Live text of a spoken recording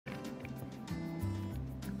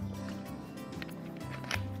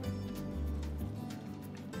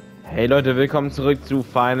Hey Leute, willkommen zurück zu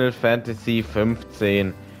Final Fantasy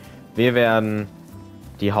 15. Wir werden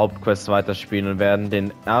die Hauptquest weiterspielen und werden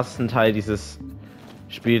den ersten Teil dieses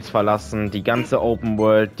Spiels verlassen. Die ganze Open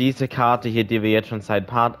World, diese Karte hier, die wir jetzt schon seit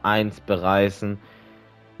Part 1 bereisen,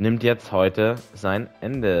 nimmt jetzt heute sein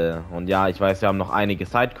Ende. Und ja, ich weiß, wir haben noch einige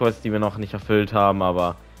Sidequests, die wir noch nicht erfüllt haben,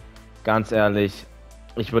 aber ganz ehrlich,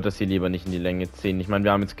 ich würde das hier lieber nicht in die Länge ziehen. Ich meine,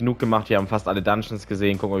 wir haben jetzt genug gemacht, wir haben fast alle Dungeons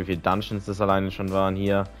gesehen. Gucken wir, wie viele Dungeons das alleine schon waren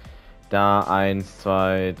hier. Da 1,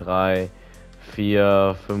 2, 3,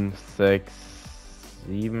 4, 5, 6,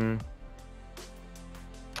 7.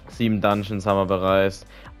 7 Dungeons haben wir bereist.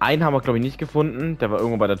 Einen haben wir, glaube ich, nicht gefunden. Der war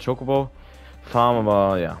irgendwo bei der Chocobo Farm,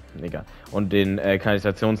 aber ja, egal. Und den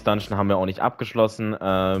Kanalisations-Dungeon haben wir auch nicht abgeschlossen.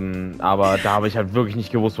 Aber da habe ich halt wirklich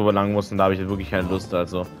nicht gewusst, wo wir lang mussten. Da habe ich halt wirklich keine Lust.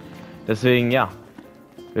 Also deswegen, ja.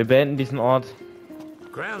 Wir beenden diesen Ort.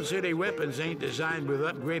 Crown City weapons ain't designed with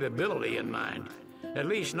upgradability in mind. At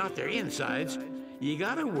least not their insides. You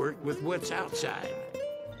gotta work with what's outside.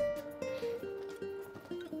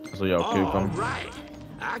 So, ja, okay, komm. Right.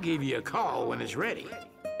 I'll give you a call when it's ready.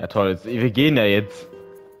 Ja, toll. Jetzt, wir gehen ja jetzt.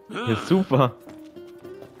 Das ist super.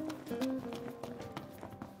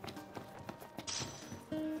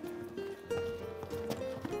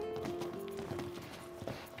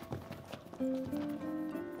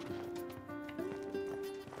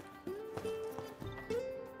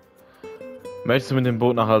 Möchtest du mit dem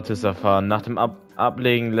Boot nach Altissa fahren? Nach dem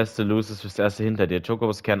Ablegen lässt du Lucis fürs Erste hinter dir.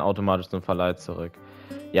 Chocobos kehren automatisch zum Verleih zurück.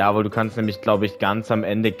 Ja, aber du kannst nämlich, glaube ich, ganz am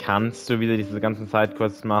Ende kannst du wieder diese ganzen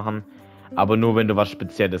Sidequests machen. Aber nur, wenn du was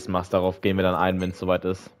Spezielles machst. Darauf gehen wir dann ein, wenn es soweit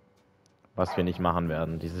ist. Was wir nicht machen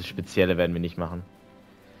werden. Dieses Spezielle werden wir nicht machen.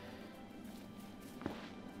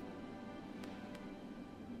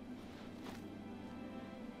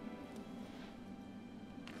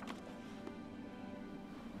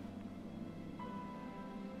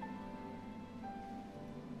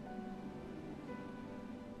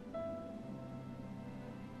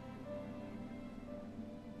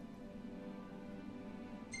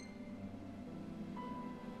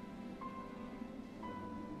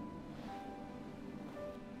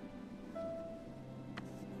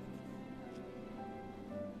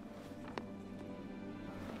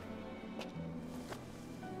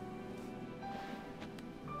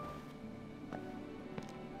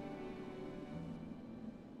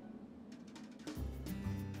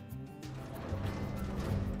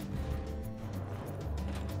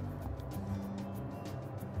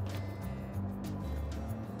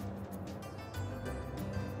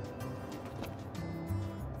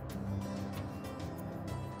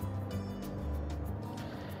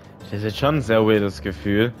 Das ist jetzt schon ein sehr weirdes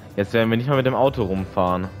Gefühl. Jetzt werden wir nicht mal mit dem Auto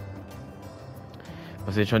rumfahren.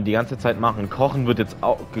 Was wir jetzt schon die ganze Zeit machen. Kochen wird jetzt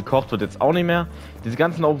auch, gekocht wird jetzt auch nicht mehr. Diese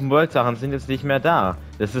ganzen Open World Sachen sind jetzt nicht mehr da.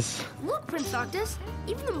 Das ist... Look, Prince Noctis,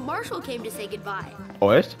 even the Marshal came to say goodbye. Oh,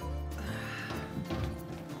 echt?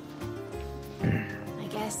 I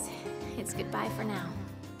guess it's goodbye for now.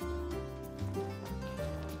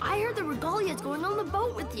 I heard the Regalia's going on the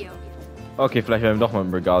boat with you. Okay, vielleicht werden wir doch mal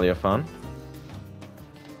mit Regalia fahren.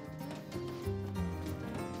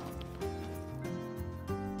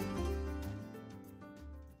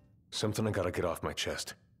 Something I gotta get off my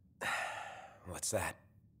chest. What's that?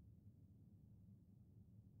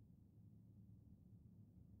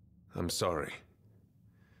 I'm sorry.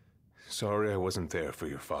 Sorry I wasn't there for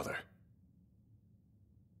your father.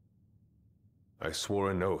 I swore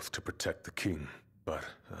an oath to protect the king, but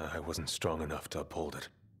I wasn't strong enough to uphold it.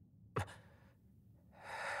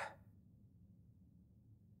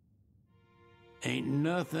 Ain't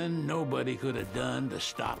nothing nobody could have done to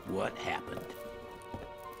stop what happened.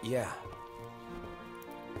 Yeah.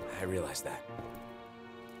 I realize that.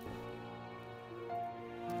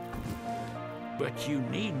 But you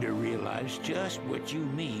need to realize just what you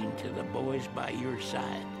mean to the boys by your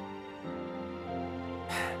side.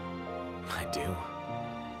 I do.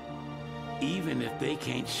 Even if they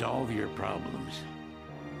can't solve your problems,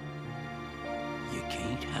 you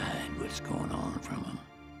can't hide what's going on from them.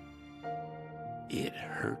 It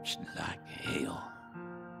hurts like hell.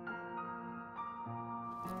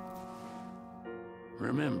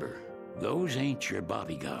 Remember, those ain't your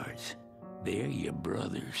bodyguards. They're your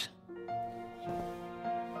brothers.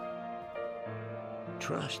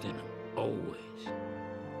 Trust in them, always.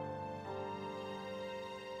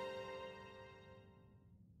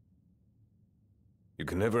 You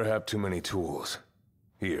can never have too many tools.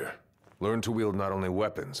 Here, learn to wield not only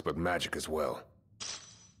weapons, but magic as well.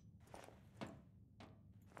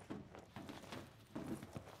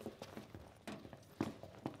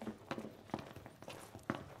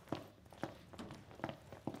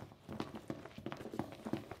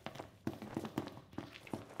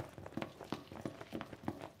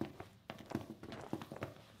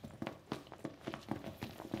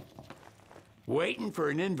 Waiting for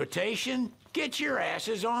an invitation? Get your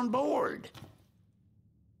asses on board.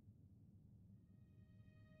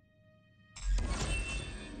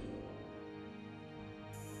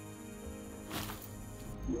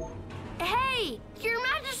 Hey, Your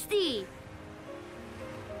Majesty!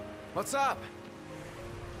 What's up?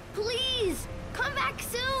 Please, come back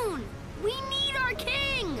soon! We need our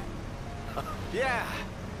king! Yeah.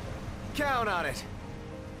 Count on it.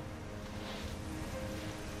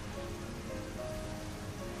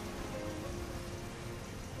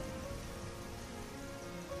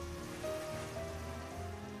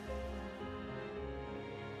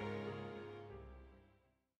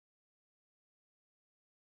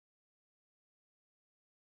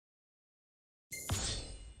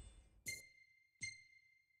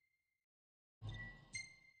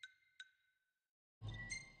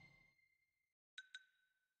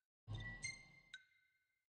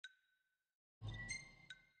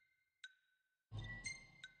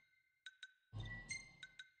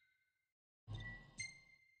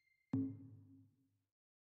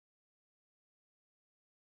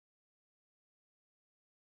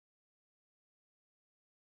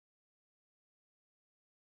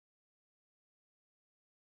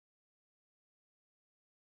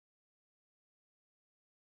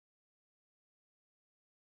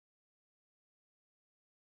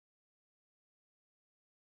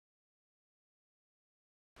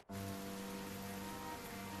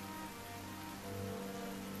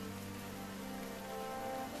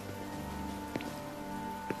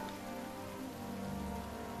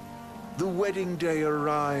 The wedding day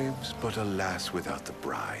arrives, but alas, without the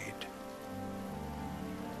bride.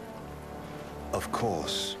 Of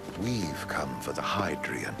course, we've come for the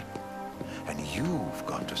Hydrian, and you've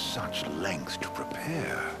gone to such lengths to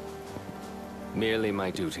prepare. Merely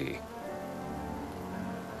my duty.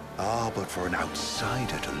 Ah, but for an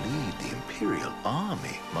outsider to lead the Imperial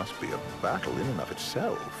army must be a battle in and of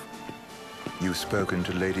itself. You've spoken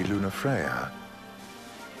to Lady Lunafreya?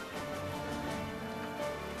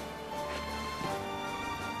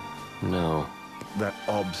 No. That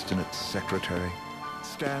obstinate secretary,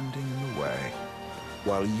 standing in the way,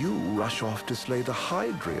 while you rush off to slay the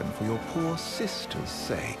Hydrian for your poor sister's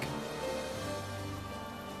sake.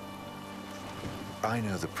 I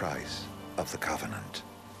know the price of the Covenant.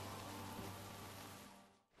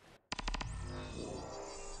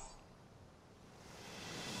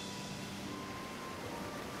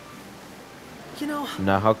 You know,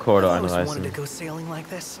 Nachher I always wanted to einreißen. go sailing like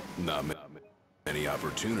this. Not many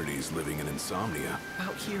opportunities living in insomnia.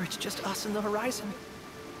 Out here, it's just us and the horizon.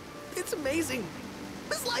 It's amazing.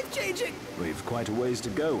 It's life-changing. We've quite a ways to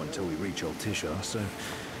go until we reach Altisha, so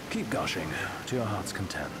keep gushing to your heart's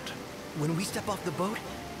content. When we step off the boat,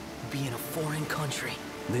 we'll be in a foreign country.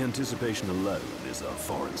 The anticipation alone is a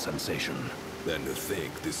foreign sensation. Then to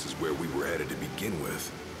think this is where we were headed to begin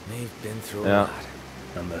with. They've been through a Yeah. lot.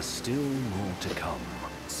 And there's still more to come.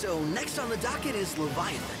 So next on the docket is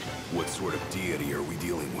Leviathan. What sort of deity are we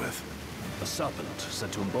dealing with? A serpent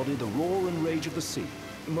said to embody the roar and rage of the sea.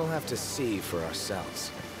 We'll have to see for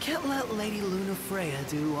ourselves. Can't let Lady Lunafreya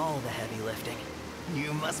do all the heavy lifting.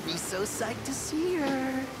 You must be so psyched to see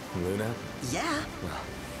her. Luna? Yeah. Well,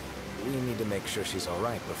 we need to make sure she's all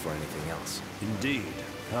right before anything else. Indeed,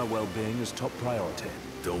 her well-being is top priority.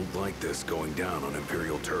 Don't like this going down on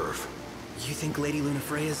Imperial turf. You think Lady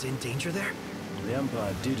Lunafreya's in danger there? The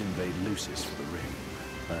Empire did invade Lucis for the ring.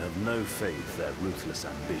 I have no faith their ruthless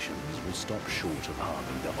ambitions will stop short of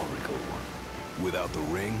harming the Oracle. Without the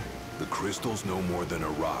ring, the crystal's no more than a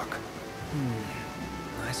rock.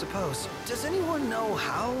 I suppose. Does anyone know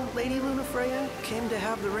how Lady Lunafreya came to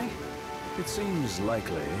have the ring? It seems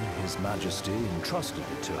likely His Majesty entrusted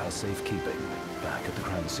it to her safekeeping back at the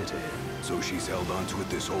Crown City. So she's held onto it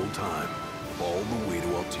this whole time, all the way to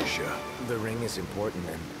Altisha. The ring is important,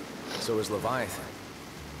 and so is Leviathan.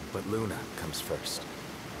 But Luna comes first.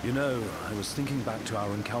 You know, I was thinking back to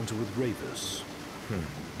our encounter with Ravus.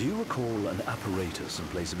 Do you recall an apparatus in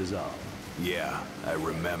place of his arm? Yeah, I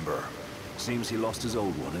remember. Seems he lost his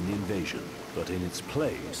old one in the invasion, but in its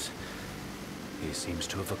place, he seems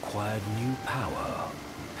to have acquired new power.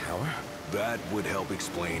 Power? That would help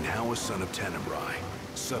explain how a son of Tenebrae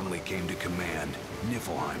suddenly came to command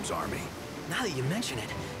Niflheim's army. Now that you mention it,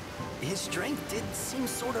 his strength did seem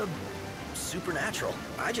sort of supernatural.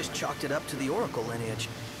 I just chalked it up to the Oracle lineage.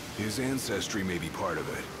 His ancestry may be part of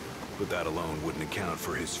it, but that alone wouldn't account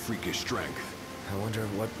for his freakish strength. I wonder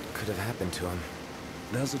what could have happened to him.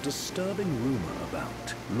 There's a disturbing rumor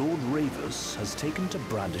about Lord Ravus has taken to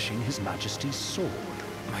brandishing His Majesty's sword.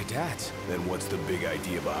 My dad's. Then what's the big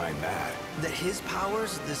idea behind that? That his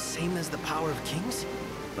power's the same as the power of kings?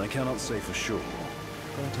 I cannot say for sure,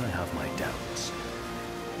 but I have my doubts.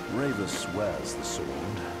 Ravus wears the sword,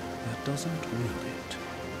 but doesn't wield it.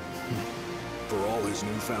 For all his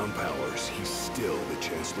newfound powers, he's still the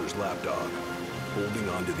Chancellor's lapdog, holding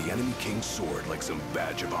on to the enemy king's sword like some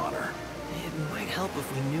badge of honor. It might help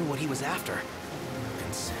if we knew what he was after. You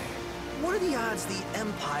can say. What are the odds the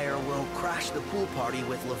Empire will crash the pool party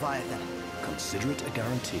with Leviathan? Consider it a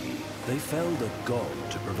guarantee. They felled a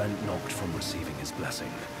god to prevent Noct from receiving his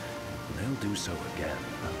blessing. They'll do so again.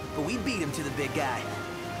 But we beat him to the big guy.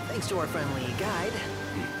 Thanks to our friendly guide.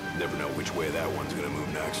 Never know which way that one's gonna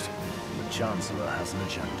move next. The Chancellor has an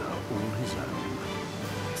agenda all his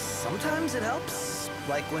own. Sometimes it helps.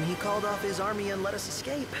 Like when he called off his army and let us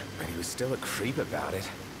escape. But he was still a creep about it.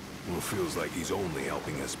 Well, feels like he's only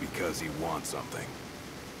helping us because he wants something.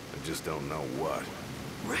 I just don't know what.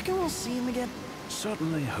 Reckon we'll see him again?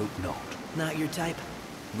 Certainly hope not. Not your type?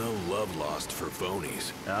 No love lost for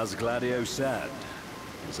phonies. As Gladio said,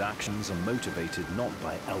 his actions are motivated not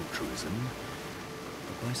by altruism,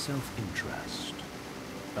 but by self-interest.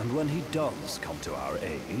 And when he does come to our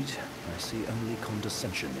aid, I see only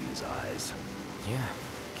condescension in his eyes. Yeah,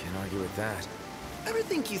 can't argue with that. Ever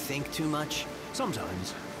think you think too much?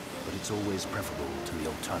 Sometimes, but it's always preferable to the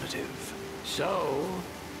alternative. So,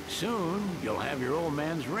 soon you'll have your old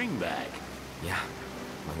man's ring back. Yeah,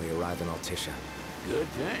 when we arrive in Altissia. Good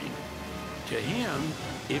thing. To him,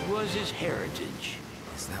 it was his heritage.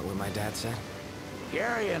 Is that what my dad said?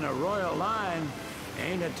 Carrying a royal line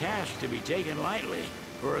ain't a task to be taken lightly.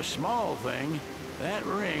 For a small thing, that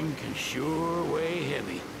ring can sure weigh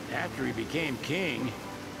heavy. After he became king,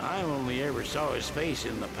 I only ever saw his face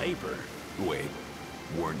in the paper. Wait,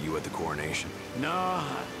 weren't you at the coronation? No,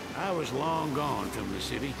 I was long gone from the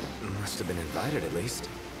city. Must have been invited at least.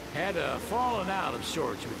 Had a falling out of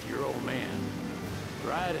sorts with your old man.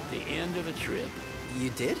 Right at the end of the trip. You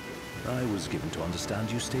did? I was given to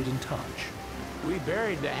understand you stayed in touch. We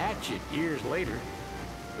buried the hatchet years later,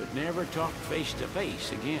 but never talked face to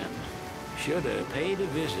face again. Should have paid a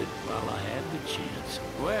visit while I had the chance.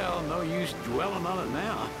 Well, no use dwelling on it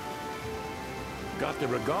now. Got the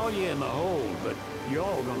regalia in the hold, but you're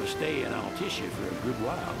all gonna stay in Altissia for a good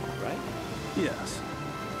while, right? Yes,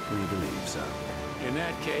 we believe so. In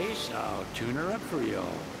that case, I'll tune her up for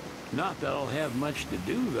y'all. Not that I'll have much to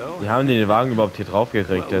do, though. Wie haben die den Wagen überhaupt hier drauf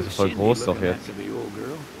gekriegt? Der ist voll groß doch jetzt.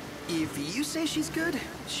 If you say she's good,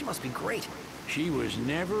 she must be great. She was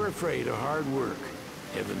never afraid of hard work.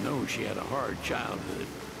 Heaven knows she had a hard childhood.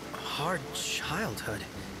 Hard childhood?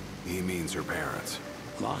 He means her parents.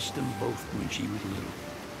 Lost them both when she was little.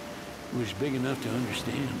 Was big enough to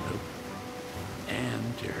understand, though.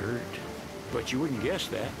 And to hurt. But you wouldn't guess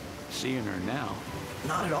that, seeing her now.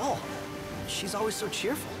 Not at all. She's always so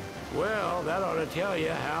cheerful. Well, that ought to tell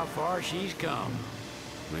you how far she's come.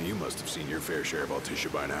 Now, you must have seen your fair share of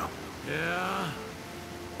Altissia by now. Yeah,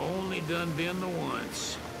 only done been the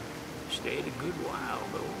once. Stayed a good while,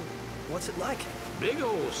 though. What's it like? Big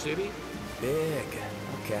old city. Big.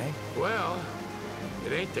 Okay. Well,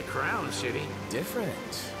 it ain't the crown city.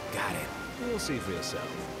 Different. Got it. You'll see for yourself.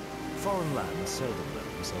 Foreign lands seldom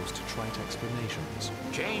lend themselves to trite explanations.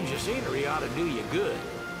 Change of scenery ought to do you good.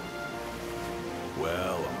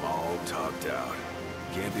 Well, I'm all talked out.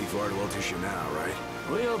 Can't be far to Altissia now, right?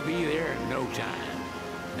 We'll be there in no time.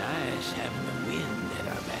 Nice having the wind at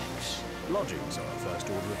our backs. Lodgings are our first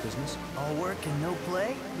order of business. All work and no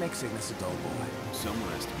play? Makes Cygnus a dull boy.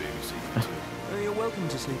 Someone has to babysit you, too. You're welcome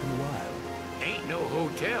to sleep in the wild. Ain't no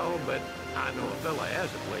hotel, but I know a fella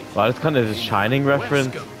has a place. War das gerade eine Shining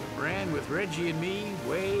Reference? Ran with Reggie and me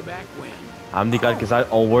way back when. Haben die gerade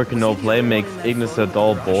gesagt, all work and no play makes Ignis a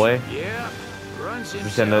dull boy? Yeah. Runs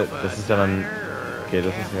Das ist ja dann... Okay,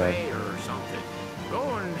 das ist ja... or something. Go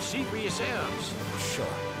and see for yourselves. Sure.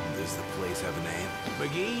 Does the place have a name?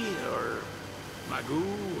 McGee or Magoo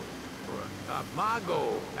or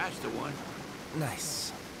Mago. That's the one.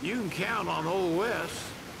 Nice. You can count on Old West,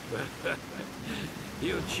 but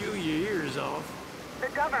he'll chew your ears off. The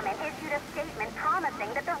government issued a statement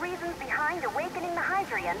promising that the reasons behind awakening the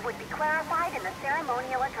Hydrian would be clarified in the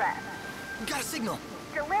ceremonial address. Got a signal.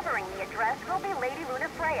 Delivering the address will be Lady Luna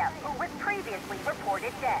Freya, who was previously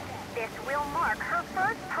reported dead. This will mark her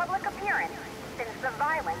first public appearance since the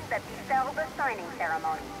violence that befell the signing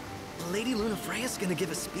ceremony. Lady Luna Freya's gonna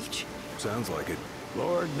give a speech? Sounds like it.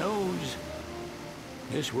 Lord knows.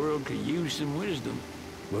 This world could use some wisdom.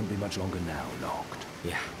 Won't be much longer now, Noct.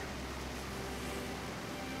 Yeah.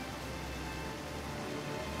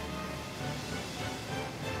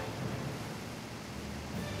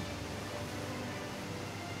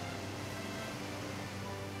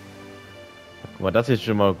 Guck mal, das sieht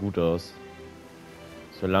schon mal gut aus.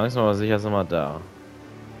 So langsam aber sicher sind wir da.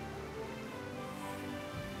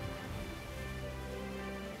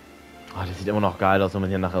 Oh, das sieht immer noch geil aus, wenn man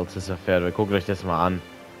hier nach Abreise fährt. Guckt euch das mal an.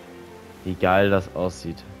 Wie geil das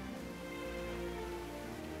aussieht.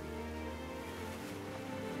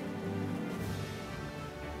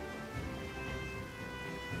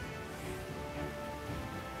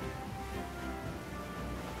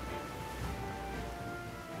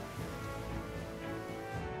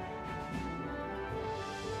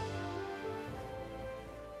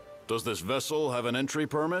 Does this vessel have an entry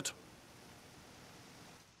permit?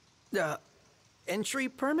 Entry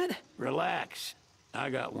permit? Relax. I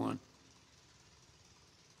got one.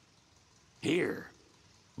 Here.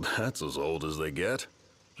 That's as old as they get.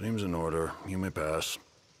 Seems in order. You may pass.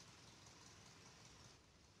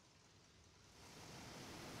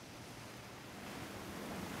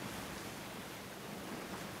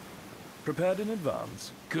 Prepared in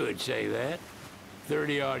advance? Could say that.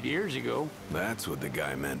 30-odd years ago. That's what the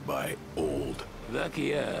guy meant by old.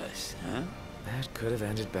 Lucky us, huh? That could have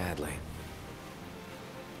ended badly.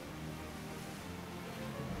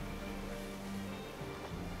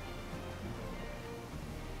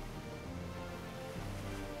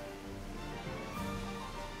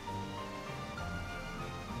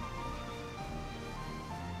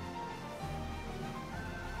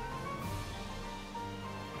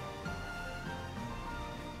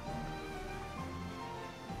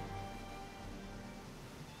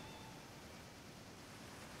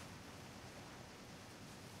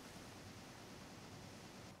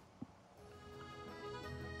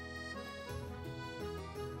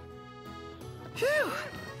 Phew!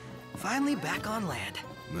 Finally back on land.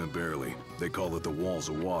 Barely. They call it the walls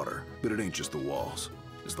of water, but it ain't just the walls.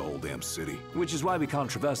 It's the whole damn city. Which is why we can't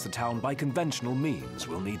traverse the town by conventional means.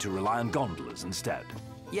 We'll need to rely on gondolas instead.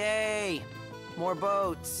 Yay! More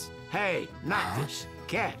boats. Hey, not this.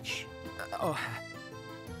 Catch.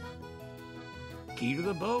 Key to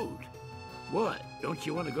the boat. What? Don't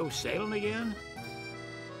you want to go sailing again?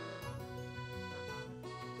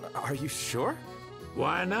 Are you sure?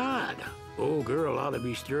 Why not? Old girl ought to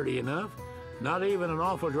be sturdy enough. Not even an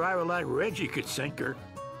awful driver like Reggie could sink her.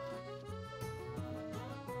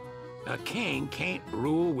 A king can't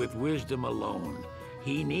rule with wisdom alone.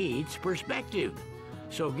 He needs perspective.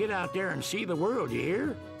 So get out there and see the world, you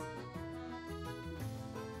hear?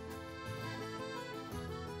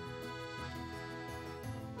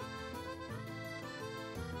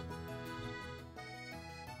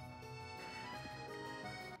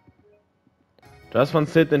 Du hast von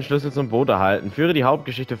Sid den Schlüssel zum Boot erhalten. Führe die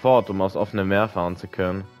Hauptgeschichte fort, um aufs offene Meer fahren zu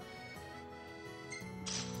können.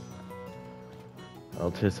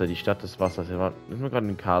 Abreise, die Stadt des Wassers. Hier war nur gerade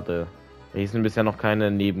eine Karte. Hier sind bisher noch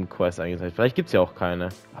keine Nebenquests eingezeigt. Vielleicht gibt es ja auch keine.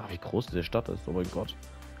 Aber wie groß diese Stadt ist, oh mein Gott.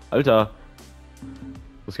 Alter!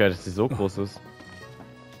 Ich wusste gar nicht, dass sie so groß ist.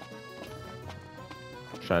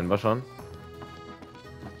 Scheinbar schon.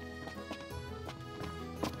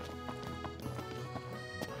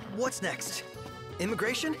 What's next?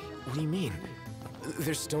 Immigration? What do you mean?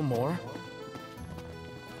 There's still more?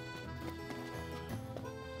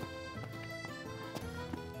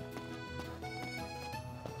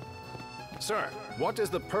 Sir, what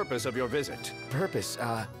is the purpose of your visit? Purpose,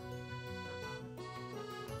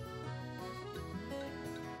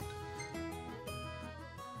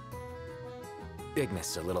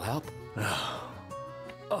 Ignis, a little help?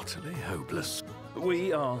 Utterly hopeless.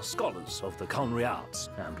 We are scholars of the culinary arts,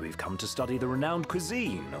 and we've come to study the renowned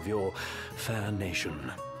cuisine of your fair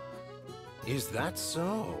nation. Is that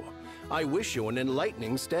so? I wish you an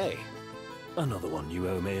enlightening stay. Another one you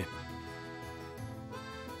owe me.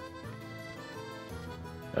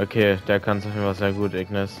 Okay, der kann es auf jeden Fall sehr gut,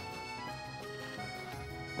 Ignis.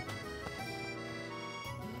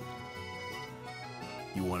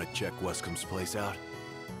 You want to check Wescom's place out?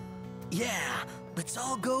 Yeah, let's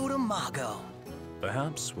all go to Mago.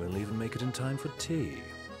 Perhaps we'll even make it in time for tea.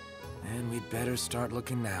 And we'd better start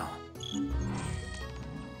looking now.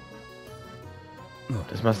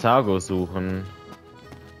 Das Massago suchen.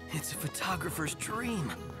 It's a photographer's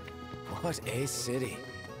dream. What a city.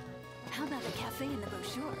 How about the cafe in the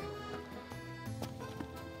brochure?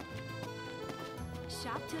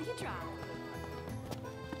 Shop till you drop.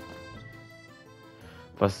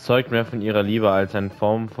 Was zeugt mehr von ihrer Liebe als ein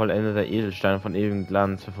formvollendeter Edelstein von ewigem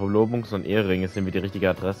Glanz? Für Verlobungs- und Eheringe sind wir die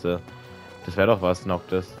richtige Adresse. Das wäre doch was,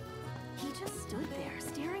 Noctis. He just stood there,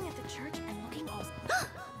 staring at the church and looking all...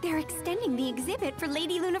 They're extending the exhibit for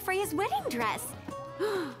Lady Lunafreya's wedding dress.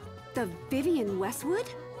 The Vivian Westwood?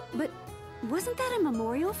 But wasn't that a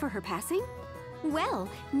memorial for her passing? Well,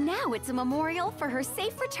 now it's a memorial for her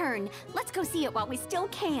safe return. Let's go see it while we still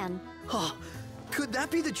can. Oh, Could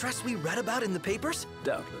that be the dress we read about in the papers?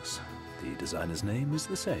 Doubtless. The designer's name is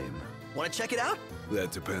the same. Want to check it out?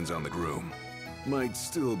 That depends on the groom. Might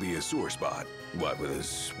still be a sore spot. What with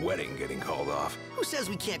his wedding getting called off? Who says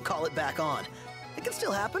we can't call it back on? It can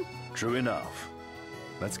still happen. True enough.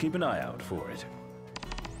 Let's keep an eye out for it.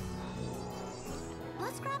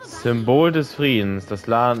 Symbol des Friedens. Das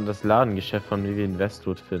Ladengeschäft von Vivian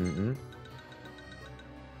Westwood finden.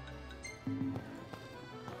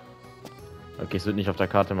 Okay, es wird nicht auf der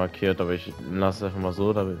Karte markiert, aber ich lasse es einfach mal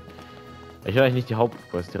so. Ich will eigentlich nicht die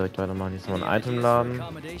Hauptquest direkt weitermachen. Hier ist mal ein Itemladen.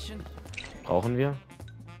 Brauchen wir?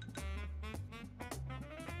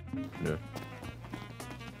 Nö.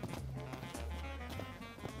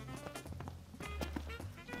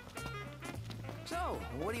 So,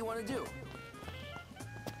 what do you want to do?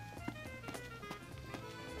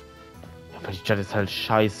 Aber die Stadt ist halt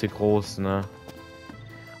scheiße groß, ne?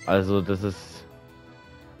 Also das ist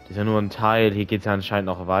ja nur ein Teil. Hier geht es ja anscheinend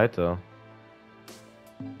noch weiter.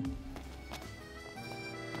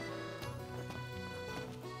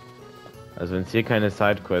 Also wenn es hier keine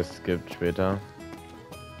Sidequests gibt später.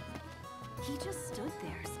 He just stood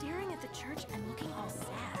there, staring at the church and looking all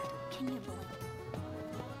sad. Can you believe?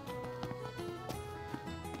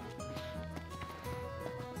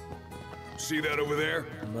 See that over there?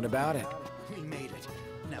 What about it? We made it.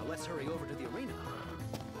 Now let's hurry over to the arena.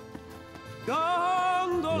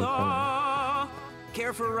 Gondola!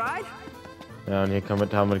 Care for a ride? Ja, und hier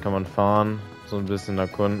damit kann man fahren, so ein bisschen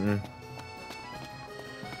erkunden.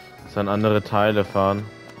 Dann andere Teile fahren.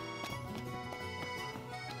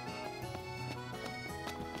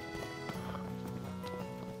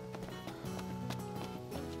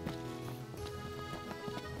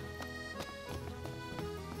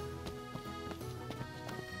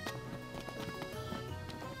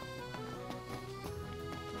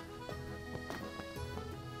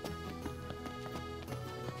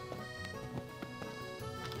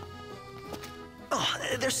 Oh,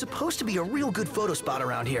 there's supposed to be a real good photo spot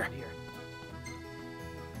around here.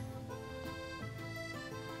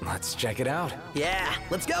 Let's check it out. Yeah,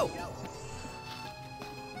 let's go.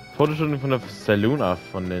 Fotoshooting von der Seluna,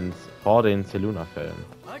 vor den Seluna-Fällen.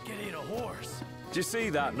 I can eat a horse. Did you see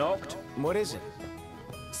that, Noct? What is it?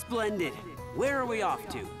 Splendid. Where are we off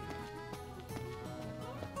to?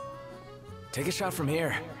 Take a shot from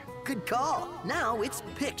here. Good call. Now it's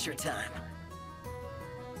picture time.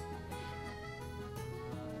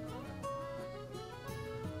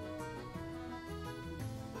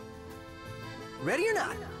 Ready or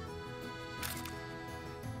not?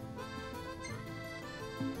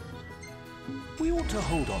 We ought to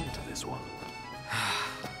hold on to this one.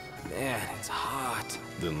 Man, it's hot.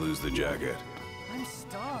 Then lose the jacket. I'm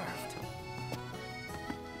starved.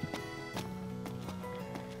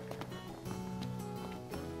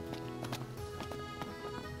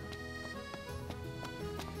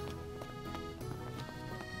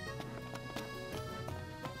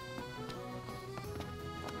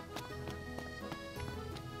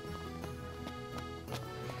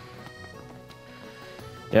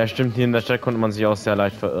 Ja, stimmt, hier in der Stadt konnte man sich auch sehr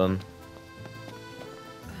leicht verirren.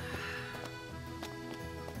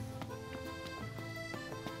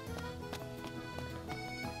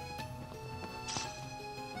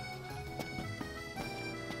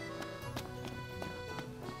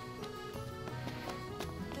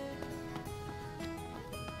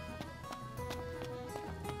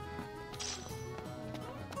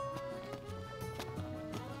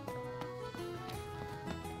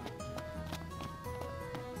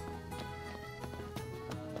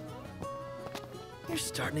 You're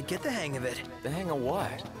starting to get the hang of it. The hang of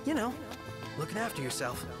what? You know, looking after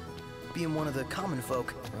yourself. Being one of the common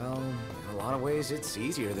folk. Well, in a lot of ways, it's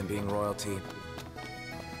easier than being royalty.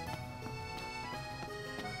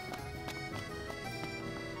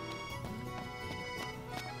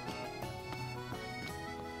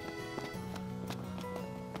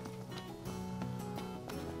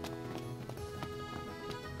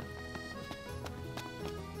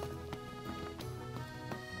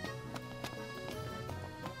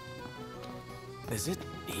 Is it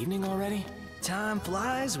evening already? Time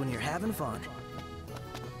flies when you're having fun.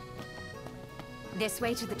 This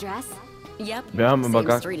way to the dress? Yep. Wir haben aber Same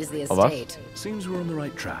gar... street as the Oh, was? estate. Seems we're on the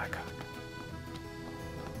right track.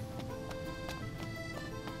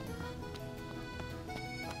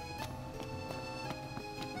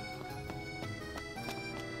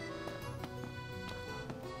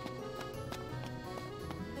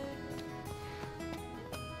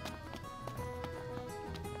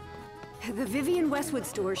 The Vivian Westwood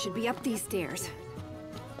store should be up these stairs.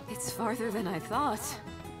 It's farther than I thought.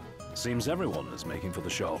 Seems everyone is making for the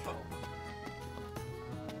shop.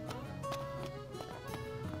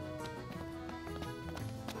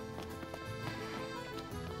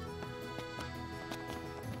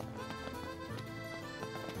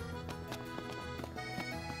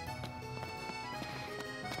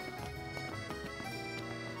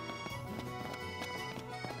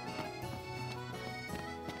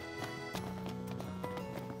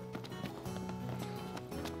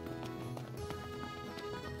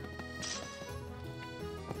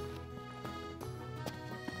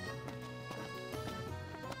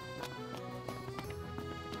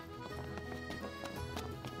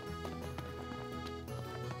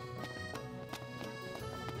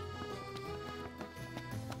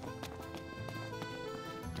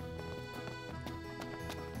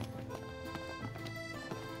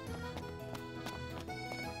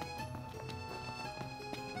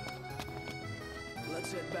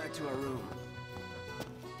 back to our room.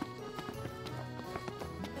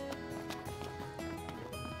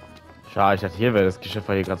 Schade, ich dachte, hier wäre das Geschäft,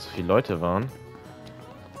 weil hier gerade so viele Leute waren.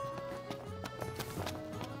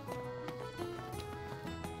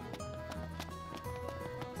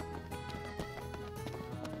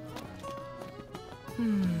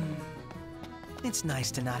 It's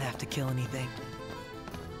nice to not have to kill anything.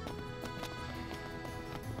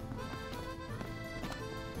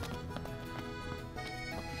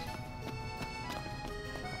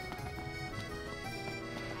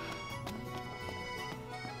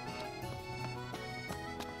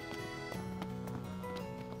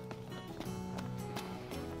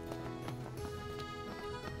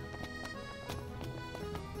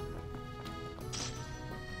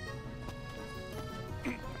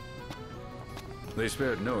 They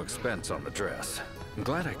spared no expense on the dress. I'm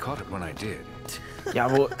glad I caught it when I did. Ja,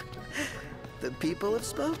 wo... The people have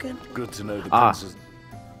spoken. Good to know the princess.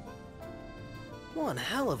 One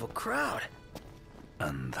hell of a crowd.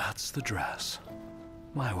 And that's the dress.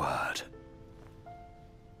 My word.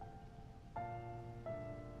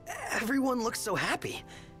 Everyone looks so happy.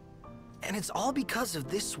 And it's all because of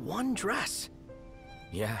this one dress.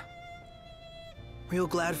 Yeah. Real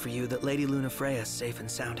glad for you that Lady Lunafreya's safe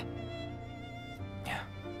and sound.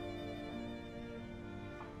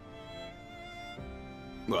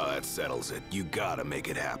 Well, that settles it. You gotta make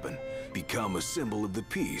it happen. Become a symbol of the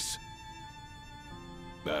peace.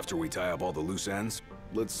 After we tie up all the loose ends,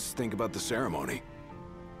 let's think about the ceremony.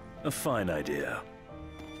 A fine idea.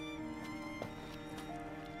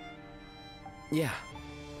 Yeah,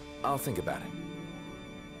 I'll think about it.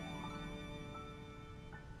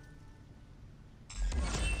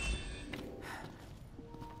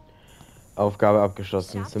 Aufgabe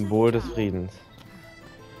abgeschlossen. Symbol des Friedens.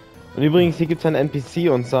 Und übrigens, hier gibt es einen NPC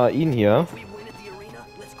und zwar ihn hier.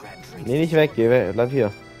 Nee, nicht weg, geh weg, bleib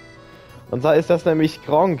hier. Und zwar ist das nämlich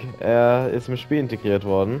Gronk. Er ist im Spiel integriert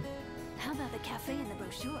worden.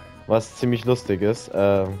 Was ziemlich lustig ist.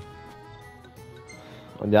 Und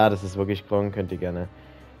ja, das ist wirklich Gronk, könnt ihr gerne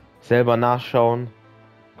selber nachschauen.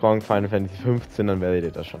 Gronk Final Fantasy 15, dann werdet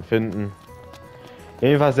ihr das schon finden.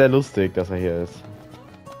 Jedenfalls sehr lustig, dass er hier ist.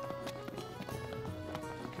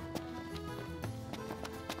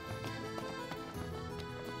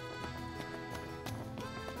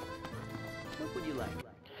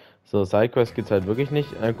 So, Sidequest gibt's halt wirklich nicht.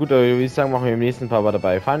 Gut, aber wie ich sagen, machen wir im nächsten Part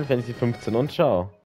dabei. Final Fantasy 15 und ciao.